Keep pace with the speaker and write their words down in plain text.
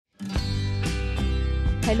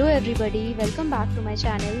Hello everybody, welcome back to my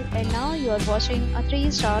channel, and now you are watching a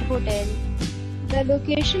 3-star hotel. The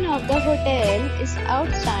location of the hotel is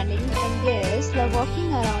outstanding and guests love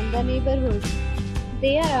walking around the neighborhood.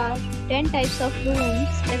 There are 10 types of rooms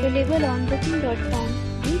available on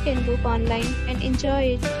booking.com. You can book online and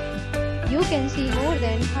enjoy it. You can see more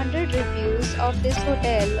than 100 reviews of this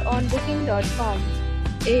hotel on booking.com.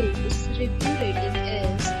 Its review rating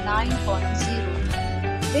is 9.0,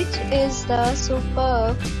 which is the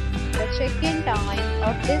superb. The check-in time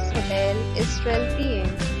of this hotel is 12 p.m.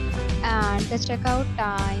 and the checkout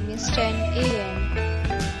time is 10 a.m.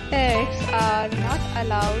 Pets are not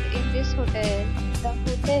allowed in this hotel. The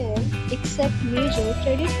hotel accepts major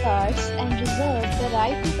credit cards and reserves the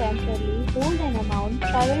right to temporarily hold an amount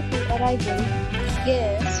prior to arrival.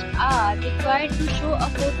 Guests are required to show a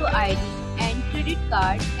photo ID and credit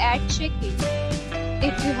card at check-in.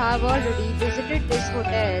 If you have already visited this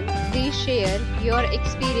hotel, please share your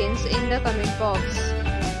experience in the comment box.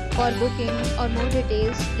 For booking or more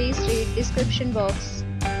details, please read description box.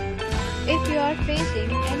 If you are facing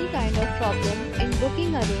any kind of problem in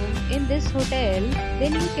booking a room in this hotel,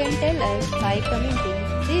 then you can tell us by commenting.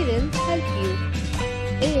 We will help you.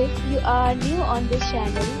 If you are new on this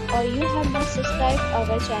channel or you have not subscribed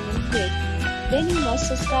our channel yet, then you must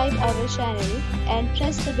subscribe our channel and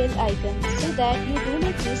press the bell icon so that you do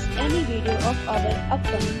not miss any video of our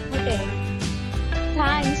upcoming hotel.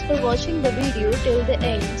 Thanks for watching the video till the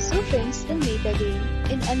end. So friends, will meet again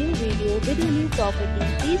in a new video with a new property.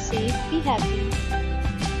 Be safe, be happy.